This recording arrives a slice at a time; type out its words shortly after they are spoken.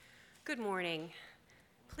Good morning.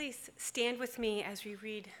 Please stand with me as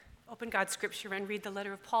we open God's scripture and read the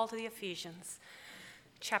letter of Paul to the Ephesians,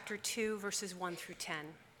 chapter 2, verses 1 through 10.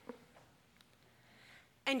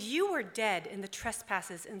 And you were dead in the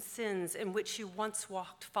trespasses and sins in which you once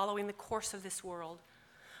walked, following the course of this world,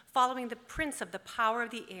 following the prince of the power of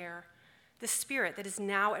the air, the spirit that is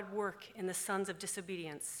now at work in the sons of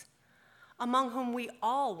disobedience, among whom we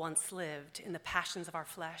all once lived in the passions of our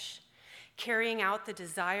flesh, carrying out the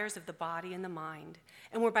desires of the body and the mind,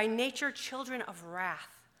 and were by nature children of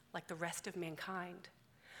wrath, like the rest of mankind.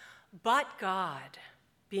 But God,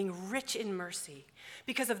 being rich in mercy,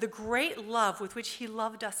 because of the great love with which he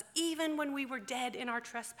loved us, even when we were dead in our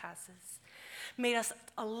trespasses, made us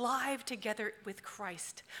alive together with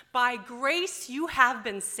Christ. By grace you have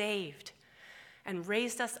been saved, and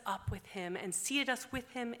raised us up with him, and seated us with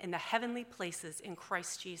him in the heavenly places in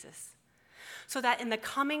Christ Jesus, so that in the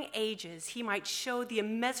coming ages he might show the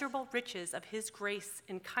immeasurable riches of his grace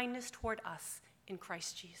and kindness toward us in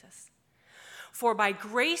Christ Jesus. For by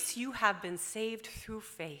grace you have been saved through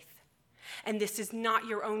faith, and this is not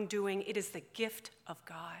your own doing, it is the gift of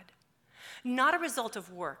God, not a result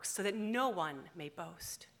of works, so that no one may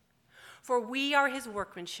boast. For we are his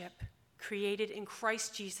workmanship, created in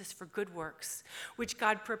Christ Jesus for good works, which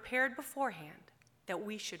God prepared beforehand that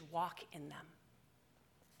we should walk in them.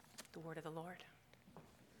 The word of the Lord.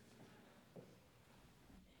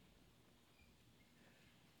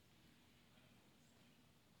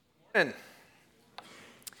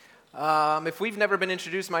 If we've never been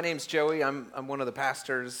introduced, my name's Joey. I'm one of the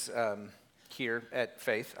pastors here at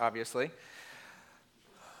Faith, obviously.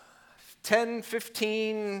 10,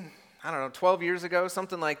 15, 12 years ago,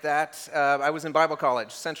 something like that, I was in Bible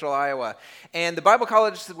college, Central Iowa. And the Bible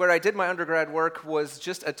college where I did my undergrad work was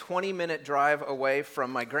just a 20-minute drive away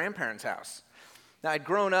from my grandparents' house. Now, I'd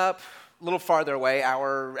grown up a little farther away,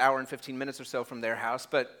 hour and 15 minutes or so from their house,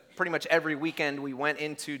 but pretty much every weekend we went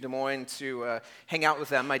into Des Moines to hang out with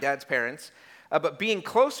them, my dad's parents. But being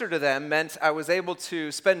closer to them meant I was able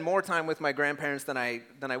to spend more time with my grandparents than I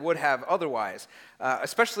would have otherwise,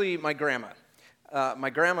 especially my grandma. My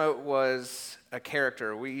grandma was a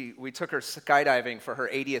character. We took her skydiving for her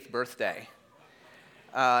 80th birthday.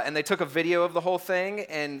 And they took a video of the whole thing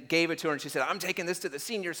and gave it to her, and she said, "I'm taking this to the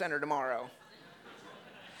senior center tomorrow."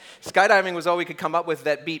 Skydiving was all we could come up with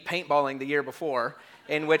that beat paintballing the year before,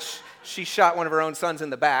 in which she shot one of her own sons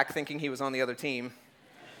in the back, thinking he was on the other team.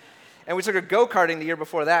 And we took her go-karting the year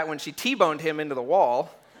before that when she T-boned him into the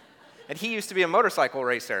wall, and he used to be a motorcycle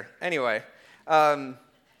racer. Anyway,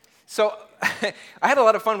 so I had a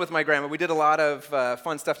lot of fun with my grandma. We did a lot of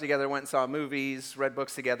fun stuff together, went and saw movies, read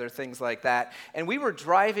books together, things like that. And we were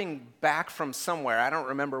driving back from somewhere, I don't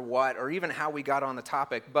remember what, or even how we got on the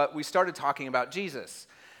topic, but we started talking about Jesus.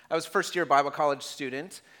 I was a first-year Bible college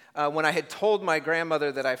student. When I had told my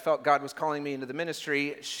grandmother that I felt God was calling me into the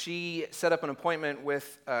ministry, she set up an appointment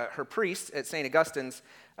with her priest at St. Augustine's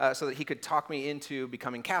so that he could talk me into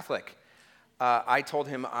becoming Catholic. I told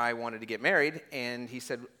him I wanted to get married, and he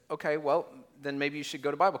said, "Okay, well, then maybe you should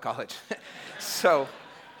go to Bible college."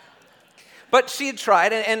 But she had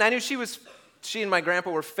tried, and I knew she and my grandpa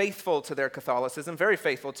were faithful to their Catholicism, very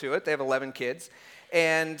faithful to it. They have 11 kids,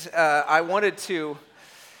 and I wanted to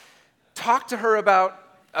talk to her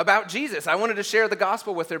about Jesus. I wanted to share the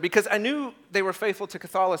gospel with her because I knew they were faithful to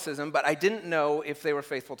Catholicism, but I didn't know if they were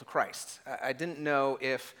faithful to Christ. I didn't know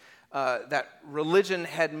if that religion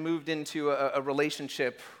had moved into a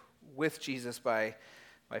relationship with Jesus by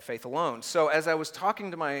faith alone. So as I was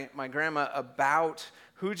talking to my grandma about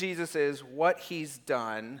who Jesus is, what he's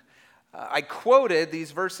done, I quoted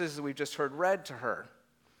these verses that we've just heard read to her.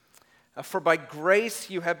 "For by grace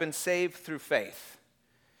you have been saved through faith.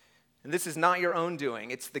 And this is not your own doing,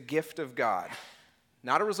 it's the gift of God,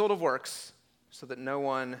 not a result of works, so that no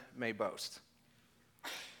one may boast."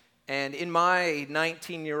 And in my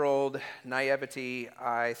 19-year-old naivety,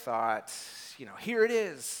 I thought, here it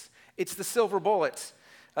is. It's the silver bullet.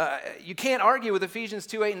 You can't argue with Ephesians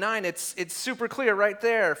 2:8-9. It's super clear right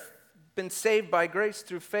there. Been saved by grace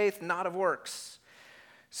through faith, not of works.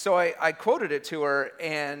 So I quoted it to her,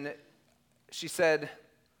 and she said,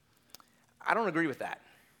 "I don't agree with that."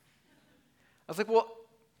 I was like, "Well,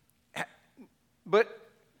 but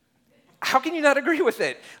how can you not agree with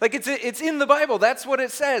it? Like, it's in the Bible. That's what it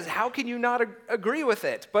says. How can you not agree with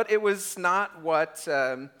it?" But it was not what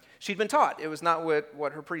she'd been taught. It was not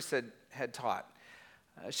what her priest had taught.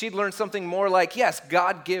 She'd learned something more like, yes,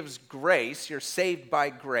 God gives grace. You're saved by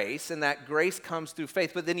grace, and that grace comes through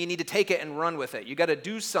faith, but then you need to take it and run with it. You got to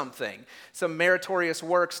do something, some meritorious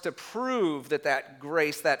works to prove that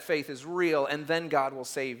grace, that faith is real, and then God will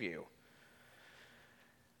save you.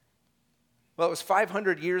 Well, it was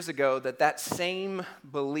 500 years ago that same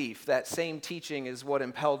belief, that same teaching is what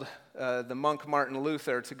impelled the monk Martin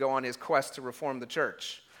Luther to go on his quest to reform the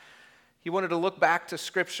church. He wanted to look back to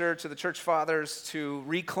Scripture, to the church fathers, to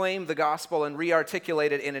reclaim the gospel and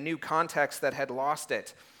re-articulate it in a new context that had lost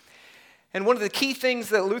it. And one of the key things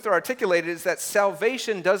that Luther articulated is that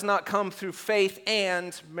salvation does not come through faith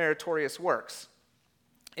and meritorious works.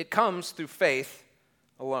 It comes through faith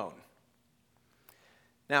alone.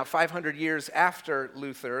 Now, 500 years after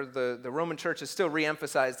Luther, the Roman Church has still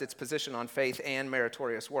re-emphasized its position on faith and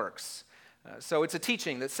meritorious works. So it's a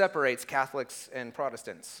teaching that separates Catholics and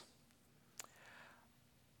Protestants.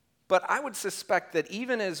 But I would suspect that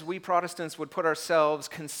even as we Protestants would put ourselves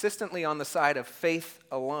consistently on the side of faith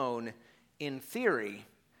alone, in theory,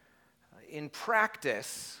 in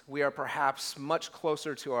practice, we are perhaps much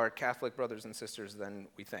closer to our Catholic brothers and sisters than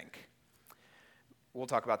we think. We'll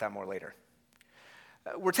talk about that more later.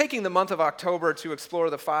 We're taking the month of October to explore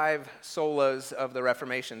the 5 solas of the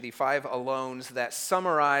Reformation, the 5 alones that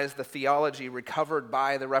summarize the theology recovered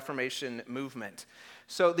by the Reformation movement.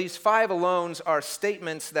 So these 5 alones are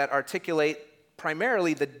statements that articulate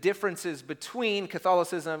primarily the differences between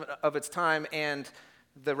Catholicism of its time and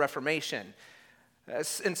the Reformation.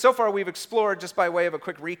 And so far we've explored, just by way of a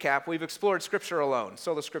quick recap, we've explored Scripture alone,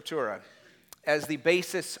 sola scriptura, as the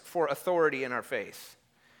basis for authority in our faith.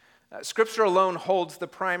 Scripture alone holds the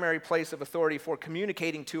primary place of authority for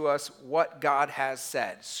communicating to us what God has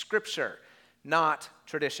said. Scripture, not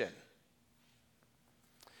tradition.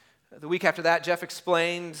 The week after that, Jeff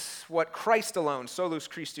explained what Christ alone, solus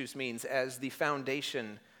Christus, means as the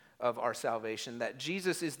foundation of our salvation, that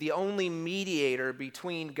Jesus is the only mediator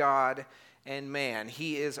between God and man.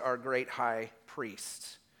 He is our great high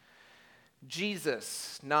priest.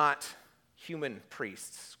 Jesus, not human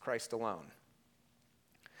priests, Christ alone.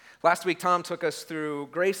 Last week, Tom took us through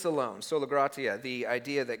grace alone, sola gratia, the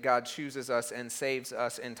idea that God chooses us and saves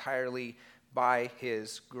us entirely by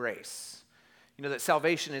his grace. You know, that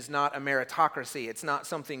salvation is not a meritocracy. It's not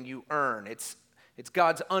something you earn. It's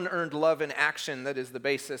God's unearned love in action that is the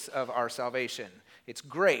basis of our salvation. It's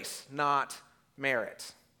grace, not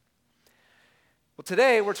merit. Well,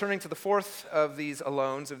 today we're turning to the 4th of these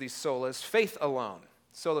alones, of these solas, faith alone,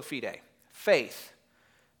 sola fide. Faith,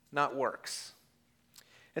 not works.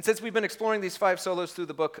 And since we've been exploring these 5 solas through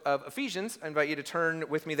the book of Ephesians, I invite you to turn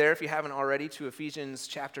with me there, if you haven't already, to Ephesians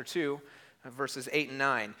chapter 2. Verses 8 and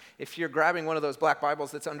 9. If you're grabbing one of those black Bibles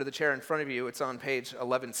that's under the chair in front of you, it's on page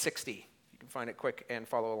 1160. You can find it quick and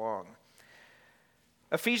follow along.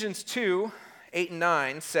 Ephesians 2, 8 and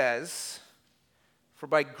 9 says, "For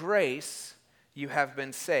by grace you have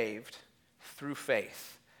been saved through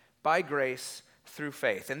faith." By grace through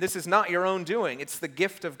faith. And this is not your own doing. It's the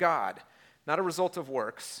gift of God, not a result of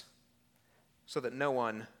works, so that no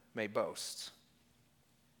one may boast.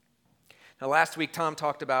 Now, last week, Tom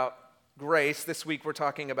talked about grace. This week we're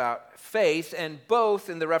talking about faith, and both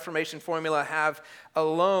in the Reformation formula have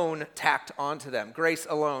alone tacked onto them. Grace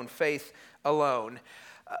alone, faith alone.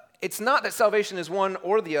 It's not that salvation is one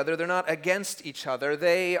or the other. They're not against each other.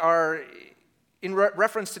 They are in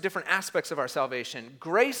reference to different aspects of our salvation.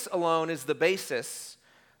 Grace alone is the basis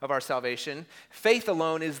of our salvation. Faith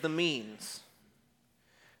alone is the means.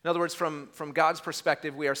 In other words, from God's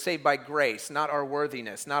perspective, we are saved by grace, not our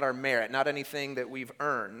worthiness, not our merit, not anything that we've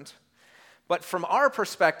earned. But from our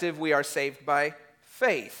perspective, we are saved by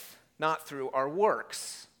faith, not through our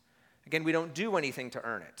works. Again, we don't do anything to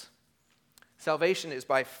earn it. Salvation is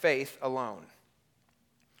by faith alone.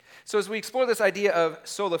 So as we explore this idea of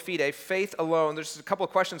sola fide, faith alone, there's a couple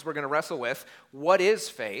of questions we're going to wrestle with. What is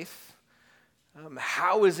faith?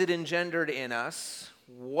 How is it engendered in us?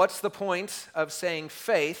 What's the point of saying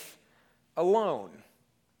faith alone?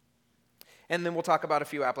 And then we'll talk about a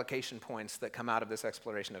few application points that come out of this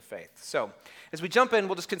exploration of faith. So, as we jump in,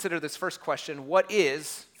 we'll just consider this first question. What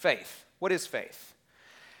is faith? What is faith?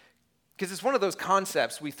 Because it's one of those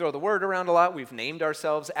concepts. We throw the word around a lot. We've named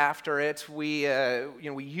ourselves after it. We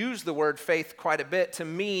use the word faith quite a bit to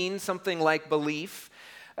mean something like belief.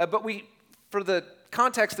 But for the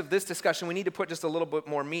context of this discussion, we need to put just a little bit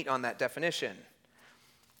more meat on that definition.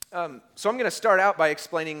 So I'm going to start out by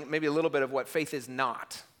explaining maybe a little bit of what faith is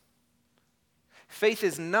not. Faith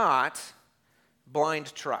is not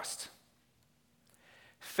blind trust.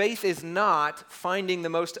 Faith is not finding the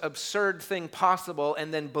most absurd thing possible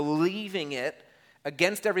and then believing it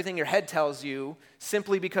against everything your head tells you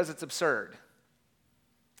simply because it's absurd.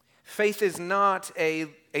 Faith is not a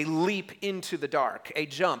leap into the dark, a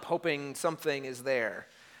jump hoping something is there.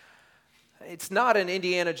 It's not an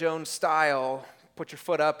Indiana Jones style, put your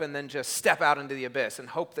foot up and then just step out into the abyss and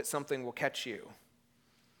hope that something will catch you.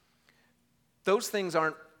 those things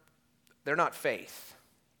they're not faith.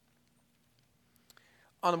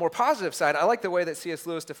 On the more positive side, I like the way that C.S.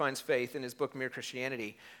 Lewis defines faith in his book, Mere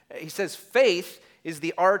Christianity. He says, faith is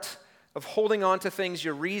the art of holding on to things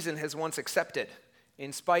your reason has once accepted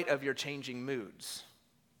in spite of your changing moods.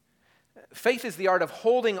 Faith is the art of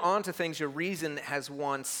holding on to things your reason has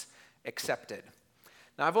once accepted.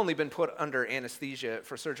 Now, I've only been put under anesthesia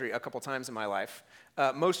for surgery a couple times in my life.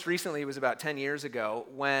 Most recently, it was about 10 years ago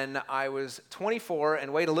when I was 24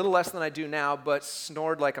 and weighed a little less than I do now, but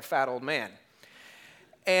snored like a fat old man.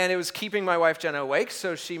 And it was keeping my wife Jenna awake,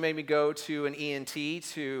 so she made me go to an ENT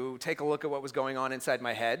to take a look at what was going on inside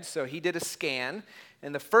my head. So he did a scan,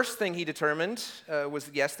 and the first thing he determined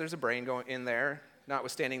was, yes, there's a brain going in there,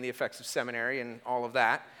 notwithstanding the effects of seminary and all of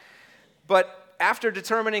that. But after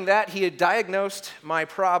determining that, he had diagnosed my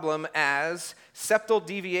problem as septal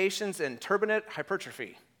deviations and turbinate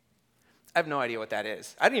hypertrophy. I have no idea what that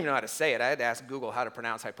is. I didn't even know how to say it. I had to ask Google how to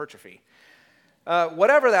pronounce hypertrophy.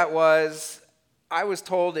 Whatever that was, I was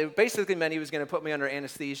told it basically meant he was going to put me under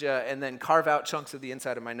anesthesia and then carve out chunks of the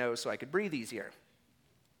inside of my nose so I could breathe easier,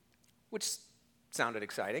 which sounded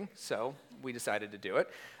exciting, so we decided to do it.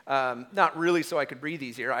 Not really so I could breathe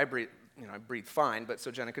easier. I breathe fine, but so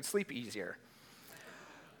Jenna could sleep easier.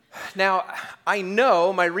 Now, I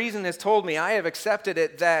know my reason has told me, I have accepted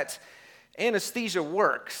it, that anesthesia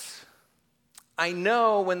works. I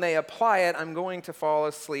know when they apply it, I'm going to fall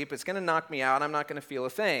asleep. It's going to knock me out. I'm not going to feel a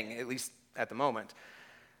thing, at least at the moment.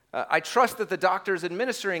 I trust that the doctors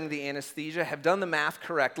administering the anesthesia have done the math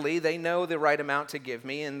correctly. They know the right amount to give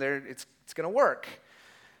me, and it's going to work.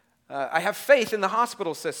 I have faith in the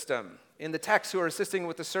hospital system, in the techs who are assisting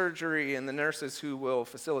with the surgery, and the nurses who will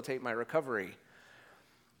facilitate my recovery.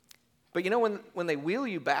 But you know, when they wheel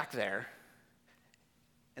you back there,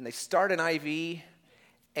 and they start an IV,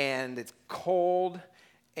 and it's cold,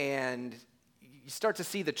 and you start to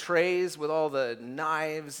see the trays with all the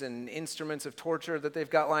knives and instruments of torture that they've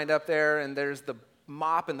got lined up there, and there's the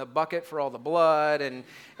mop and the bucket for all the blood, and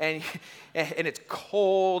it's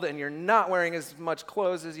cold, and you're not wearing as much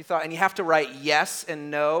clothes as you thought, and you have to write yes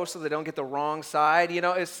and no so they don't get the wrong side. You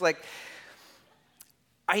know, it's like,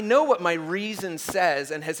 I know what my reason says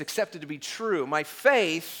and has accepted to be true. My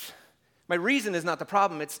reason is not the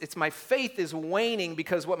problem. It's my faith is waning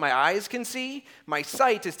because what my eyes can see, my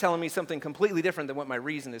sight is telling me something completely different than what my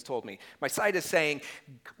reason has told me. My sight is saying,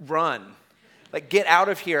 run. Like, get out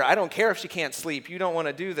of here. I don't care if she can't sleep. You don't want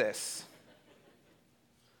to do this.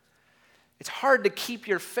 It's hard to keep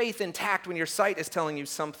your faith intact when your sight is telling you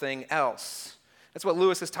something else. That's what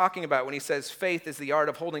Lewis is talking about when he says faith is the art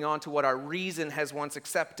of holding on to what our reason has once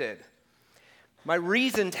accepted. My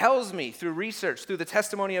reason tells me through research, through the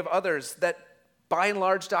testimony of others, that by and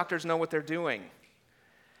large doctors know what they're doing.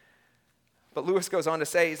 But Lewis goes on to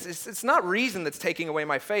say, it's not reason that's taking away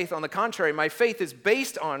my faith. On the contrary, my faith is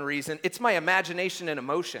based on reason. It's my imagination and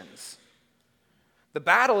emotions. The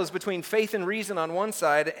battle is between faith and reason on one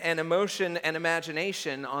side and emotion and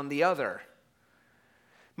imagination on the other.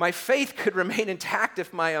 My faith could remain intact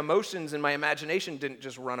if my emotions and my imagination didn't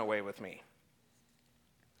just run away with me.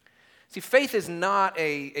 See, faith is not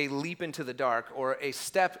a leap into the dark or a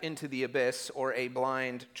step into the abyss or a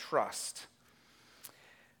blind trust.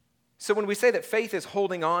 So when we say that faith is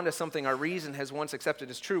holding on to something our reason has once accepted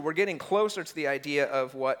as true, we're getting closer to the idea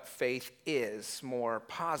of what faith is more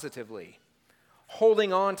positively.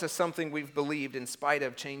 Holding on to something we've believed in spite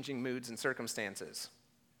of changing moods and circumstances.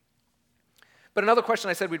 But another question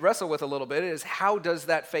I said we'd wrestle with a little bit is, how does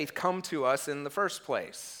that faith come to us in the first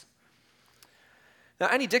place? Now,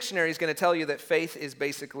 any dictionary is going to tell you that faith is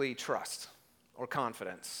basically trust or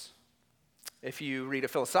confidence. If you read a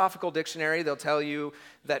philosophical dictionary, they'll tell you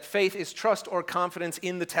that faith is trust or confidence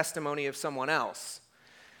in the testimony of someone else.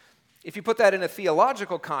 If you put that in a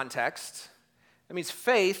theological context, that means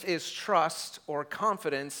faith is trust or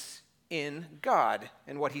confidence in God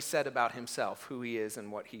and what he said about himself, who he is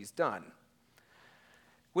and what he's done.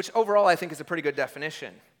 Which overall I think is a pretty good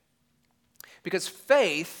definition. Because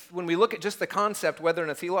faith, when we look at just the concept, whether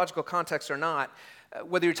in a theological context or not,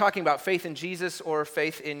 whether you're talking about faith in Jesus or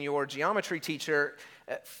faith in your geometry teacher,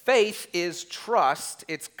 faith is trust,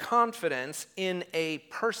 it's confidence in a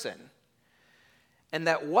person. And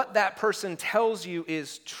that what that person tells you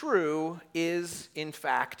is true is, in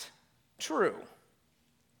fact, true.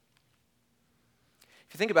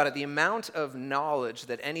 If you think about it, the amount of knowledge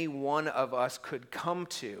that any one of us could come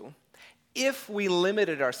to, if we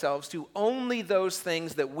limited ourselves to only those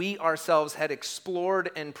things that we ourselves had explored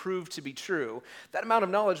and proved to be true, that amount of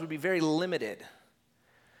knowledge would be very limited.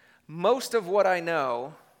 Most of what I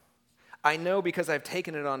know because I've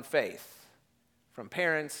taken it on faith, from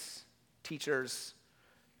parents, teachers,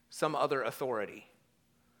 some other authority.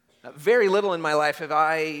 Very little in my life have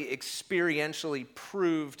I experientially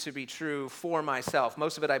proved to be true for myself.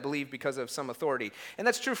 Most of it I believe because of some authority. And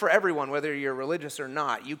that's true for everyone, whether you're religious or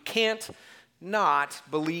not. You can't not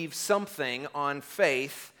believe something on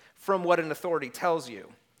faith from what an authority tells you.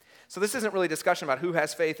 So this isn't really a discussion about who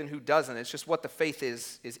has faith and who doesn't. It's just what the faith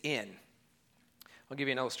is in. I'll give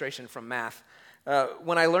you an illustration from math.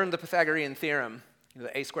 When I learned the Pythagorean theorem,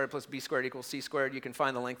 the a squared plus b squared equals c squared, you can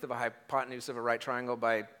find the length of a hypotenuse of a right triangle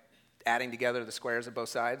by adding together the squares of both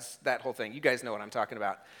sides, that whole thing. You guys know what I'm talking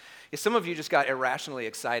about. Yeah, some of you just got irrationally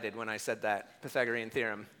excited when I said that Pythagorean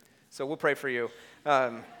theorem, so we'll pray for you.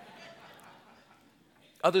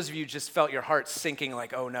 Others of you just felt your heart sinking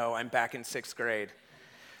like, oh no, I'm back in 6th grade.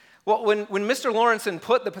 Well, when Mr. Lawrenson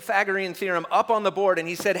put the Pythagorean theorem up on the board and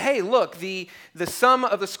he said, hey, look, the sum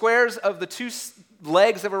of the squares of the two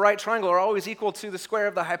legs of a right triangle are always equal to the square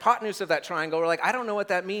of the hypotenuse of that triangle, we're like, I don't know what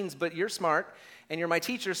that means, but you're smart and you're my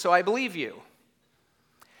teacher, so I believe you.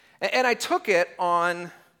 And I took it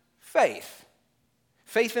on faith.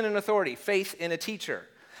 Faith in an authority, faith in a teacher.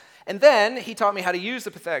 And then he taught me how to use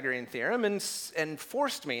the Pythagorean theorem and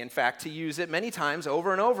forced me, in fact, to use it many times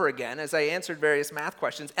over and over again as I answered various math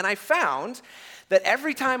questions. And I found that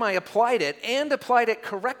every time I applied it and applied it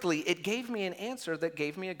correctly, it gave me an answer that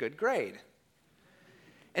gave me a good grade.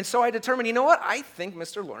 And so I determined, you know what? I think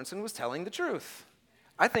Mr. Lawrenson was telling the truth.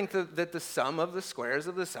 I think that the sum of the squares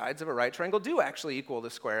of the sides of a right triangle do actually equal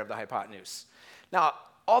the square of the hypotenuse. Now,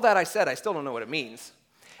 all that I said, I still don't know what it means.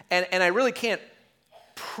 And I really can't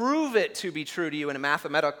prove it to be true to you in a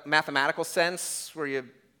mathematical sense where you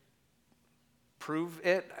prove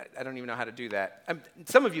it. I don't even know how to do that.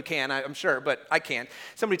 Some of you can, I'm sure, but I can't.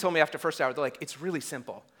 Somebody told me after first hour, they're like, it's really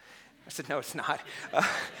simple. I said, no, it's not.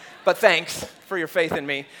 But thanks for your faith in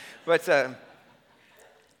me. But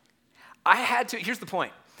I had to, here's the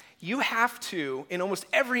point. You have to, in almost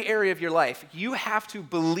every area of your life, you have to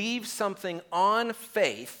believe something on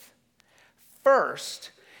faith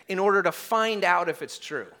first in order to find out if it's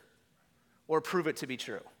true or prove it to be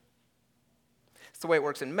true. It's the way it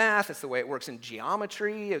works in math. It's the way it works in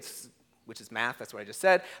geometry, which is math. That's what I just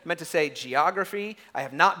said. I meant to say geography. I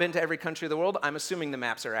have not been to every country of the world. I'm assuming the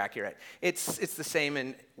maps are accurate. It's the same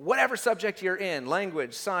in whatever subject you're in,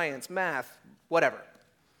 language, science, math, whatever.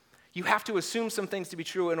 You have to assume some things to be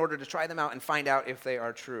true in order to try them out and find out if they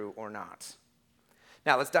are true or not.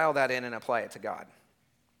 Now, let's dial that in and apply it to God.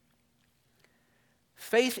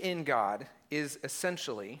 Faith in God is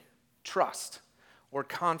essentially trust or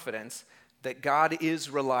confidence that God is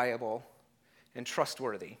reliable and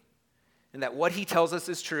trustworthy, and that what he tells us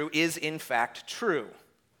is true is in fact true.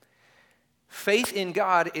 Faith in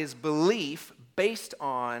God is belief based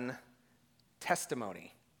on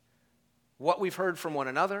testimony. What we've heard from one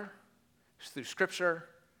another, through Scripture,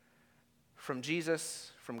 from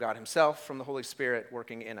Jesus, from God himself, from the Holy Spirit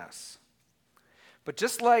working in us. But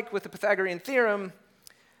just like with the Pythagorean theorem,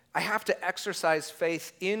 I have to exercise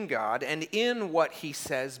faith in God and in what he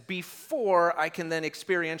says before I can then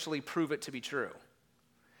experientially prove it to be true.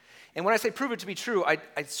 And when I say prove it to be true, I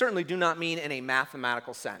certainly do not mean in a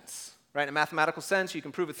mathematical sense. Right? In a mathematical sense, you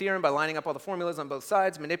can prove a theorem by lining up all the formulas on both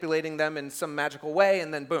sides, manipulating them in some magical way,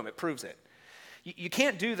 and then boom, it proves it. You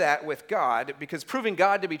can't do that with God, because proving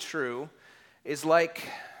God to be true is like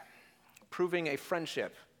proving a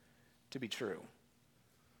friendship to be true,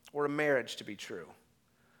 or a marriage to be true,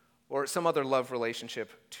 or some other love relationship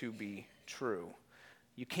to be true.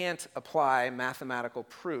 You can't apply mathematical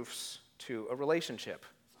proofs to a relationship.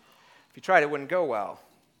 If you tried, it wouldn't go well.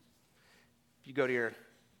 If you go to your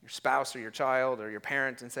spouse or your child or your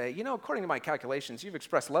parent and say, you know, according to my calculations, you've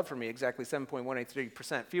expressed love for me exactly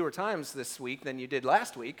 7.183% fewer times this week than you did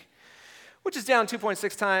last week, which is down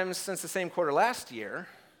 2.6 times since the same quarter last year.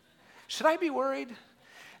 Should I be worried?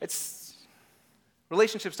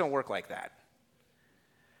 Relationships don't work like that.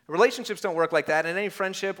 Relationships don't work like that. In any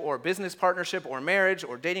friendship or business partnership or marriage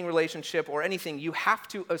or dating relationship or anything, you have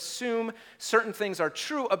to assume certain things are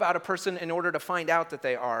true about a person in order to find out that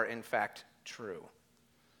they are, in fact, true.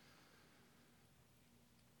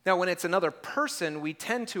 Now, when it's another person, we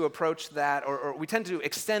tend to approach that, or we tend to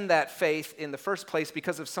extend that faith in the first place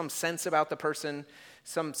because of some sense about the person,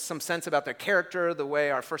 some sense about their character, the way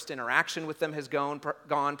our first interaction with them has gone,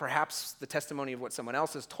 perhaps the testimony of what someone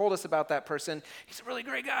else has told us about that person. He's a really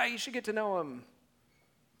great guy, you should get to know him.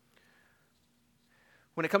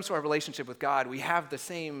 When it comes to our relationship with God, we have the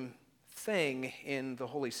same thing in the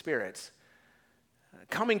Holy Spirit.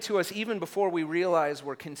 coming to us even before we realize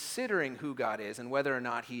we're considering who God is and whether or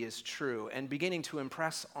not he is true, and beginning to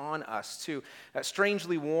impress on us, to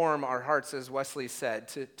strangely warm our hearts, as Wesley said,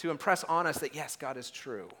 to impress on us that yes, God is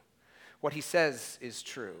true. What he says is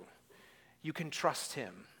true. You can trust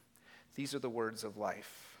him. These are the words of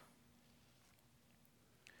life.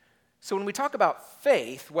 So when we talk about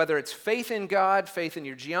faith, whether it's faith in God, faith in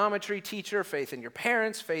your geometry teacher, faith in your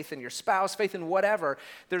parents, faith in your spouse, faith in whatever,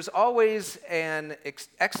 there's always an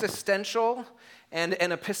existential and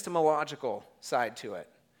an epistemological side to it.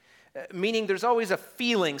 Meaning there's always a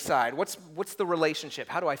feeling side. What's the relationship?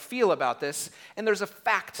 How do I feel about this? And there's a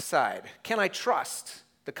fact side. Can I trust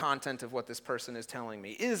the content of what this person is telling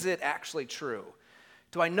me? Is it actually true?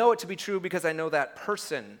 Do I know it to be true because I know that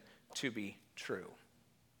person to be true?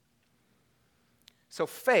 So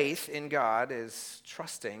faith in God is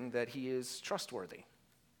trusting that he is trustworthy.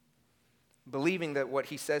 Believing that what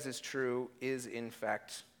he says is true is in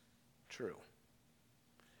fact true.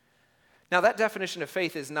 Now that definition of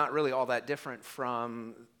faith is not really all that different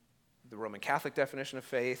from the Roman Catholic definition of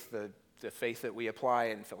faith, the faith that we apply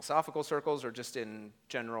in philosophical circles or just in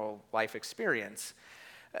general life experience.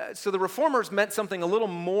 So the Reformers meant something a little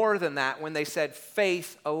more than that when they said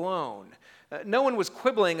faith alone. No one was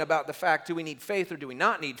quibbling about the fact, do we need faith or do we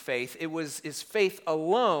not need faith? It was, is faith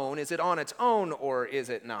alone, is it on its own or is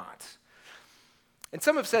it not? And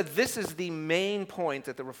some have said this is the main point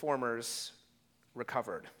that the Reformers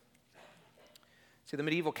recovered. See, the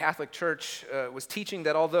medieval Catholic Church was teaching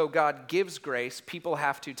that although God gives grace, people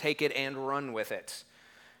have to take it and run with it.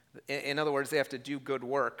 In other words, they have to do good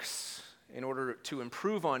works in order to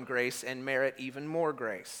improve on grace and merit even more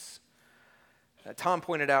grace. Tom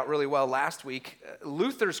pointed out really well last week,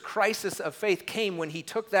 Luther's crisis of faith came when he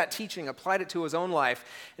took that teaching, applied it to his own life,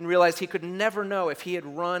 and realized he could never know if he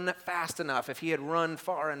had run fast enough, if he had run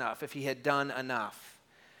far enough, if he had done enough.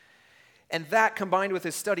 And that, combined with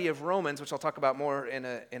his study of Romans, which I'll talk about more in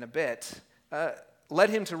a bit, led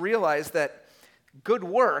him to realize that good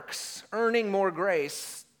works, earning more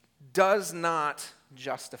grace, does not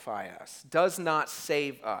justify us, does not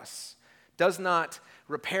save us, does not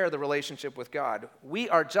repair the relationship with God. We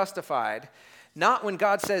are justified not when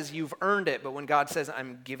God says you've earned it, but when God says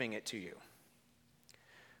I'm giving it to you.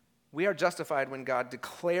 We are justified when God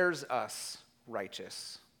declares us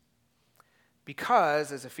righteous.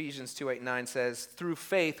 Because, as Ephesians 2:8-9 says, through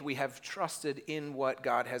faith we have trusted in what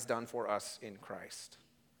God has done for us in Christ.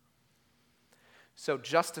 So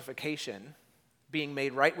justification, being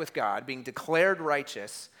made right with God, being declared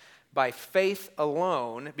righteous, by faith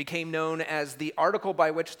alone became known as the article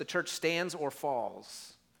by which the church stands or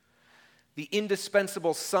falls. The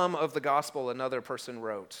indispensable sum of the gospel, another person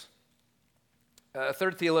wrote. A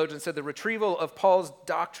third theologian said the retrieval of Paul's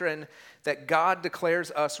doctrine that God declares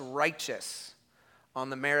us righteous on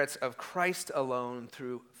the merits of Christ alone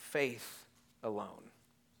through faith alone.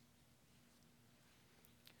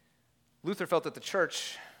 Luther felt that the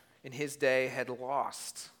church in his day had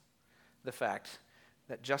lost the fact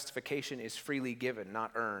that justification is freely given,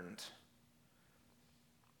 not earned.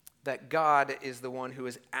 That God is the one who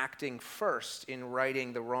is acting first in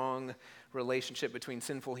righting the wrong relationship between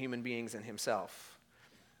sinful human beings and himself.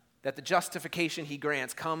 That the justification he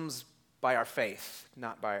grants comes by our faith,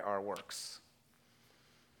 not by our works.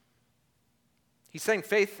 He's saying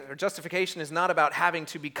faith or justification is not about having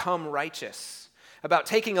to become righteous, about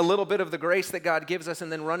taking a little bit of the grace that God gives us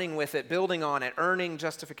and then running with it, building on it, earning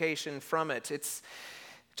justification from it.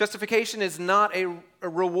 Justification is not a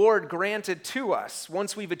reward granted to us.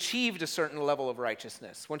 Once we've achieved a certain level of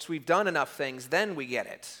righteousness, once we've done enough things, then we get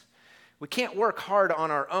it. We can't work hard on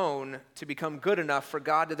our own to become good enough for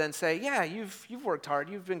God to then say, yeah, you've worked hard,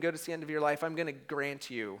 you've been good at the end of your life, I'm going to grant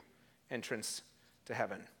you entrance to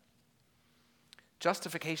heaven.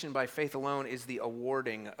 Justification by faith alone is the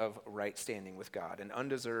awarding of right standing with God, an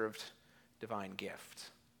undeserved divine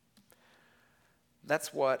gift.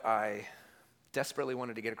 That's what I desperately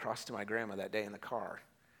wanted to get across to my grandma that day in the car.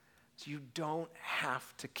 So you don't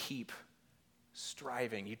have to keep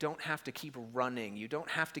striving. You don't have to keep running. You don't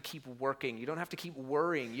have to keep working. You don't have to keep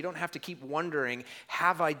worrying. You don't have to keep wondering,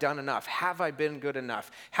 have I done enough? Have I been good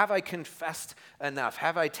enough? Have I confessed enough?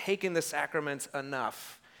 Have I taken the sacraments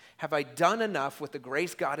enough? Have I done enough with the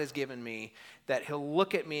grace God has given me that he'll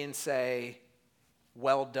look at me and say,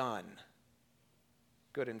 well done,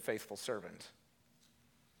 good and faithful servant?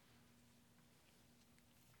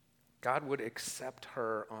 God would accept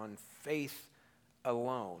her on faith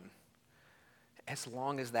alone, as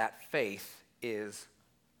long as that faith is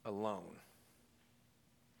alone.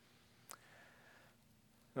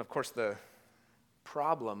 And of course, the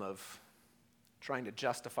problem of trying to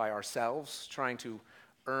justify ourselves, trying to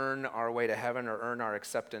earn our way to heaven or earn our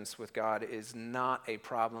acceptance with God is not a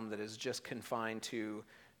problem that is just confined to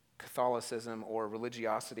Catholicism or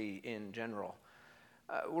religiosity in general.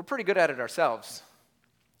 We're pretty good at it ourselves.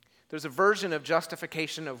 There's a version of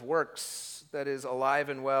justification of works that is alive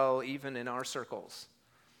and well even in our circles.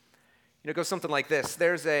 It goes something like this.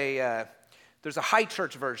 There's a high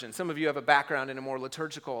church version. Some of you have a background in a more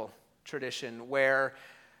liturgical tradition where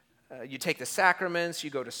you take the sacraments, you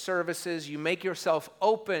go to services, you make yourself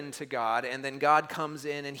open to God, and then God comes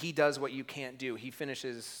in and he does what you can't do. He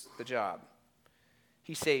finishes the job.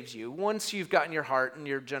 He saves you once you've gotten your heart and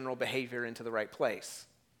your general behavior into the right place.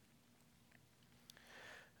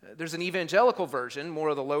 There's an evangelical version, more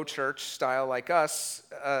of the low church style like us,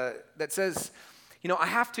 that says,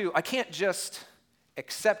 I can't just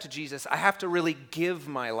accept Jesus. I have to really give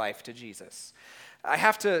my life to Jesus. I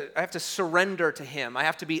have to surrender to him. I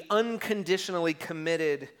have to be unconditionally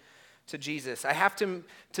committed to Jesus. I have to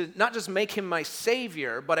not just make him my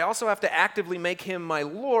Savior, but I also have to actively make him my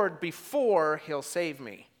Lord before he'll save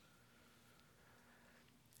me.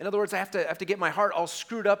 In other words, I have to get my heart all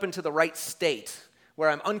screwed up into the right state where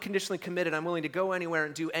I'm unconditionally committed, I'm willing to go anywhere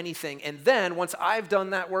and do anything. And then, once I've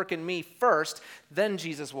done that work in me first, then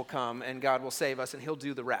Jesus will come and God will save us and he'll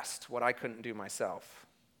do the rest, what I couldn't do myself.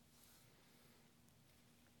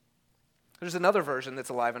 There's another version that's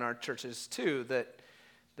alive in our churches too that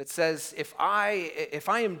says if I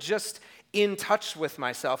am just in touch with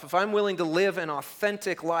myself, if I'm willing to live an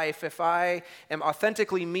authentic life, if I am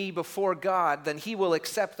authentically me before God, then he will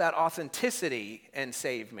accept that authenticity and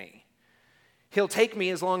save me. He'll take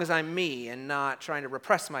me as long as I'm me and not trying to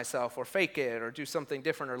repress myself or fake it or do something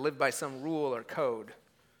different or live by some rule or code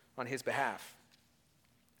on his behalf.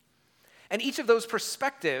 And each of those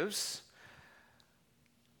perspectives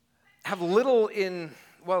have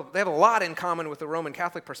they have a lot in common with the Roman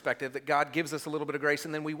Catholic perspective that God gives us a little bit of grace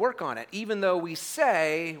and then we work on it. Even though we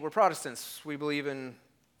say we're Protestants, we believe in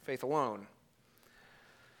faith alone.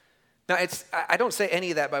 Now, I don't say any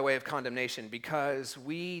of that by way of condemnation because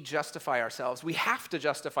we justify ourselves. We have to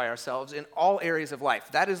justify ourselves in all areas of life.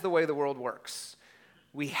 That is the way the world works.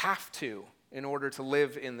 We have to in order to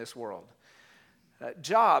live in this world.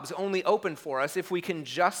 Jobs only open for us if we can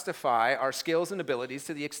justify our skills and abilities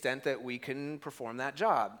to the extent that we can perform that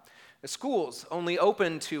job. The schools only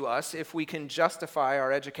open to us if we can justify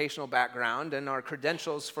our educational background and our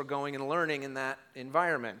credentials for going and learning in that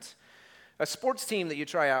environment. A sports team that you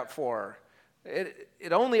try out for,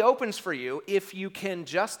 it only opens for you if you can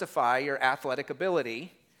justify your athletic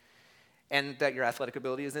ability and that your athletic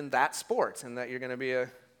ability is in that sport and that you're going to be a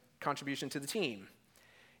contribution to the team.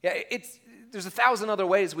 Yeah, there's 1,000 other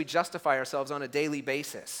ways we justify ourselves on a daily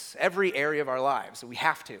basis, every area of our lives. We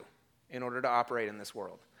have to in order to operate in this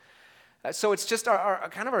world. So it's just our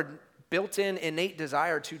kind of our built-in innate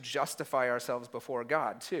desire to justify ourselves before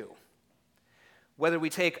God too. Whether we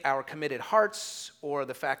take our committed hearts or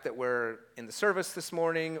the fact that we're in the service this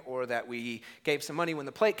morning or that we gave some money when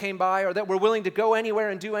the plate came by or that we're willing to go anywhere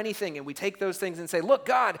and do anything and we take those things and say, look,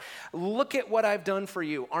 God, look at what I've done for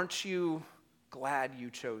you. Aren't you glad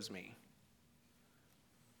you chose me?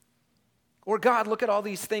 Or God, look at all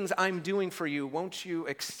these things I'm doing for you. Won't you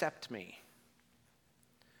accept me?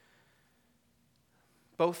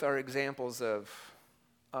 Both are examples of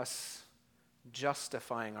us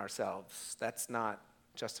justifying ourselves. That's not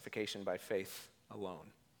justification by faith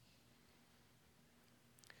alone.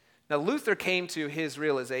 Now, Luther came to his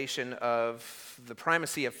realization of the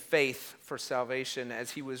primacy of faith for salvation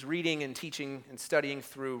as he was reading and teaching and studying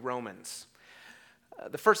through Romans.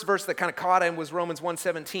 The first verse that kind of caught him was Romans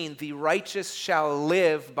 1:17, the righteous shall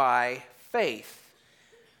live by faith.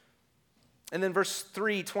 And then verse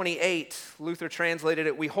 3:28, Luther translated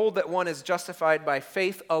it, we hold that one is justified by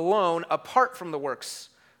faith alone apart from the works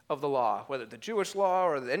of the law, whether the Jewish law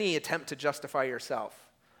or any attempt to justify yourself.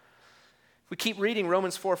 If we keep reading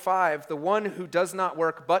Romans 4:5, the one who does not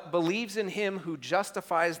work but believes in him who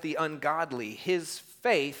justifies the ungodly, his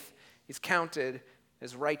faith is counted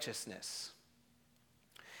as righteousness.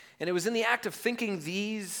 And it was in the act of thinking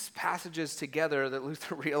these passages together that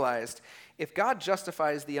Luther realized if God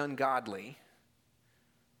justifies the ungodly,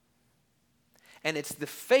 and it's the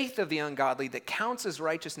faith of the ungodly that counts as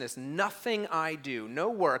righteousness, nothing I do,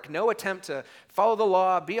 no work, no attempt to follow the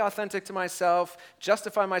law, be authentic to myself,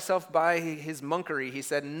 justify myself by his monkery, he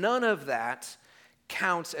said, none of that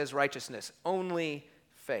counts as righteousness, only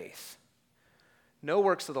faith. No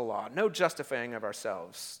works of the law, no justifying of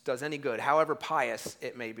ourselves does any good, however pious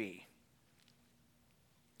it may be.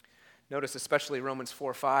 Notice especially Romans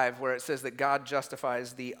 4:5, where it says that God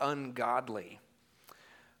justifies the ungodly.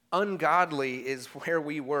 Ungodly is where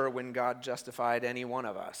we were when God justified any one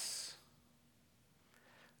of us.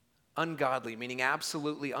 Ungodly, meaning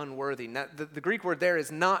absolutely unworthy. Now, the Greek word there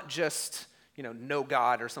is not just, no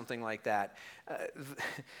God or something like that.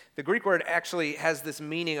 The Greek word actually has this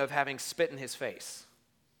meaning of having spit in his face.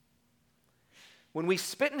 When we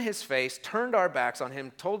spit in his face, turned our backs on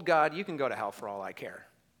him, told God, you can go to hell for all I care.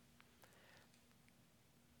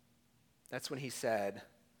 That's when he said,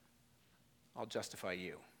 I'll justify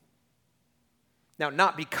you. Now,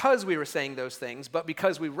 not because we were saying those things, but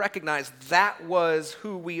because we recognized that was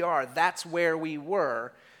who we are. That's where we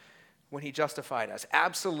were when he justified us.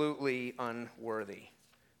 Absolutely unworthy,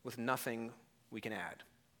 with nothing we can add.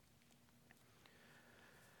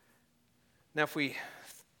 Now, if we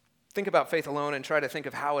think about faith alone and try to think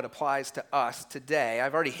of how it applies to us today,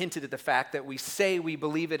 I've already hinted at the fact that we say we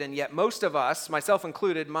believe it, and yet most of us, myself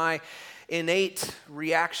included, my innate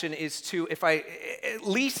reaction is to, if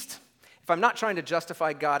I'm not trying to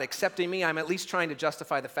justify God accepting me, I'm at least trying to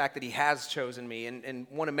justify the fact that he has chosen me and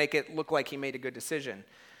want to make it look like he made a good decision.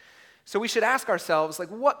 So we should ask ourselves,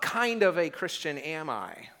 what kind of a Christian am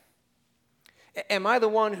I? Am I the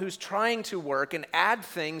one who's trying to work and add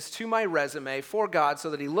things to my resume for God so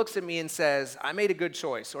that he looks at me and says, I made a good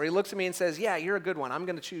choice? Or he looks at me and says, yeah, you're a good one. I'm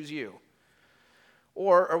going to choose you.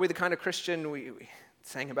 Or are we the kind of Christian, we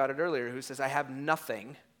sang about it earlier, who says, I have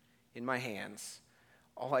nothing in my hands.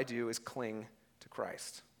 All I do is cling to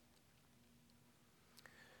Christ.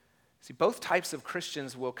 See, both types of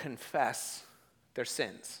Christians will confess their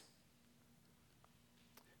sins.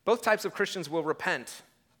 Both types of Christians will repent.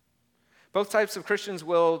 Both types of Christians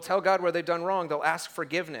will tell God where they've done wrong. They'll ask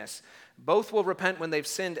forgiveness. Both will repent when they've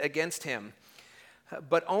sinned against him.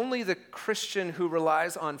 But only the Christian who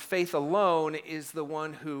relies on faith alone is the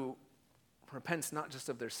one who repents not just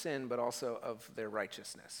of their sin, but also of their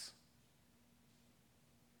righteousness.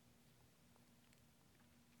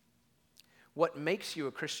 What makes you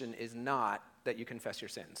a Christian is not that you confess your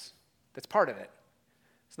sins. That's part of it.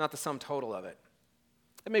 It's not the sum total of it.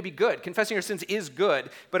 It may be good. Confessing your sins is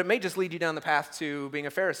good, but it may just lead you down the path to being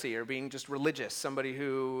a Pharisee or being just religious, somebody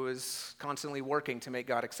who is constantly working to make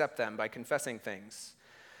God accept them by confessing things.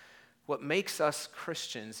 What makes us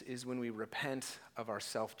Christians is when we repent of our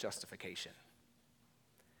self-justification.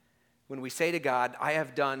 When we say to God, I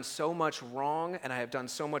have done so much wrong and I have done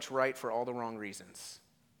so much right for all the wrong reasons.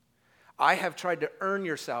 I have tried to earn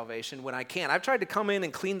your salvation when I can. I've tried to come in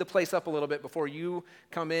and clean the place up a little bit before you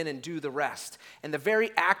come in and do the rest. And the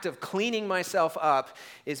very act of cleaning myself up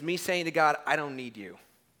is me saying to God, I don't need you.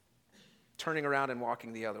 Turning around and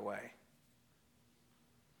walking the other way.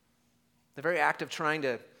 The very act of trying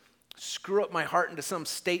to screw up my heart into some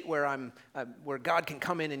state where where God can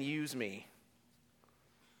come in and use me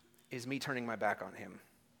is me turning my back on him.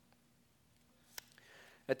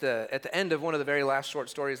 At the end of one of the very last short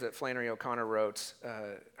stories that Flannery O'Connor wrote,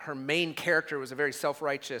 her main character was a very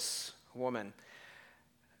self-righteous woman.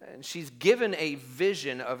 And she's given a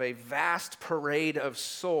vision of a vast parade of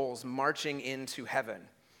souls marching into heaven.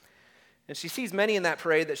 And she sees many in that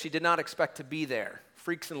parade that she did not expect to be there.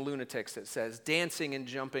 Freaks and lunatics, it says, dancing and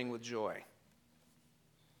jumping with joy.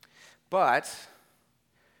 But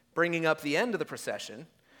bringing up the end of the procession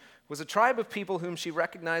was a tribe of people whom she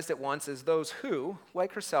recognized at once as those who,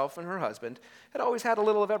 like herself and her husband, had always had a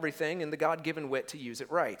little of everything and the God-given wit to use it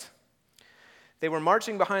right. They were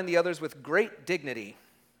marching behind the others with great dignity,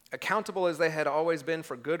 accountable as they had always been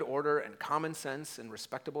for good order and common sense and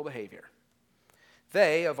respectable behavior.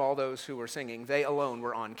 They, of all those who were singing, they alone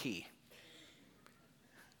were on key.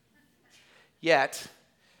 Yet,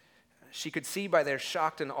 she could see by their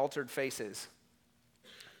shocked and altered faces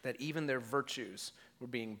that even their virtues were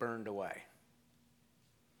being burned away.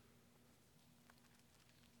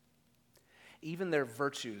 Even their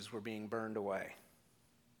virtues were being burned away.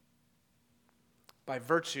 By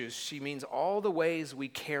virtues, she means all the ways we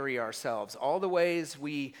carry ourselves, all the ways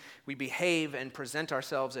we behave and present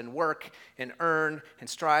ourselves and work and earn and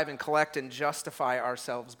strive and collect and justify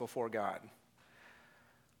ourselves before God.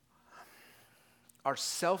 Our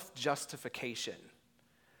self-justification,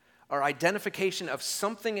 our identification of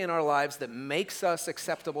something in our lives that makes us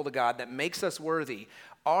acceptable to God, that makes us worthy,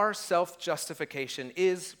 our self-justification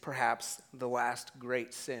is perhaps the last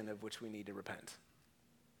great sin of which we need to repent.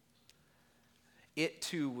 It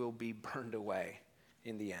too will be burned away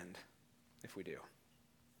in the end if we do.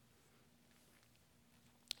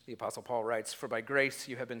 The Apostle Paul writes, "For by grace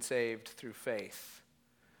you have been saved through faith."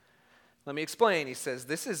 Let me explain. He says,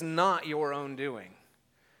 this is not your own doing.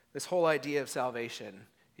 This whole idea of salvation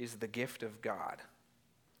is the gift of God.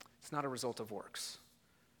 It's not a result of works,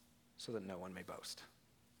 so that no one may boast.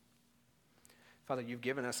 Father, you've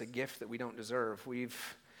given us a gift that we don't deserve.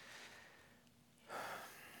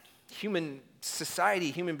 Human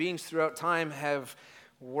society, human beings throughout time have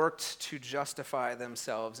worked to justify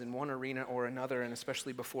themselves in one arena or another, and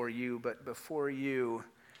especially before you. But before you,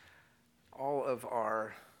 all of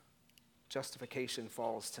our justification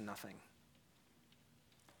falls to nothing.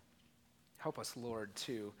 Help us, Lord,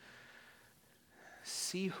 to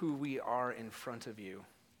see who we are in front of you,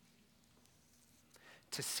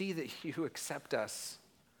 to see that you accept us.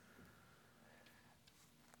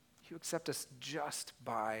 You accept us just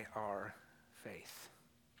by our faith.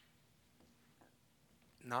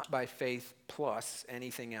 Not by faith plus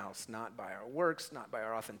anything else, not by our works, not by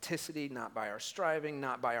our authenticity, not by our striving,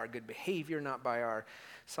 not by our good behavior, not by our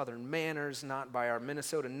Southern manners, not by our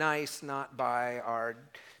Minnesota nice, not by our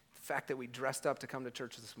fact that we dressed up to come to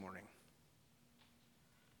church this morning.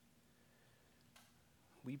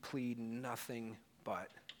 We plead nothing but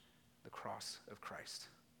the cross of Christ.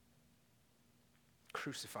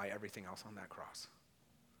 Crucify everything else on that cross.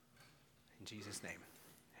 In Jesus' name,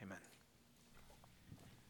 amen.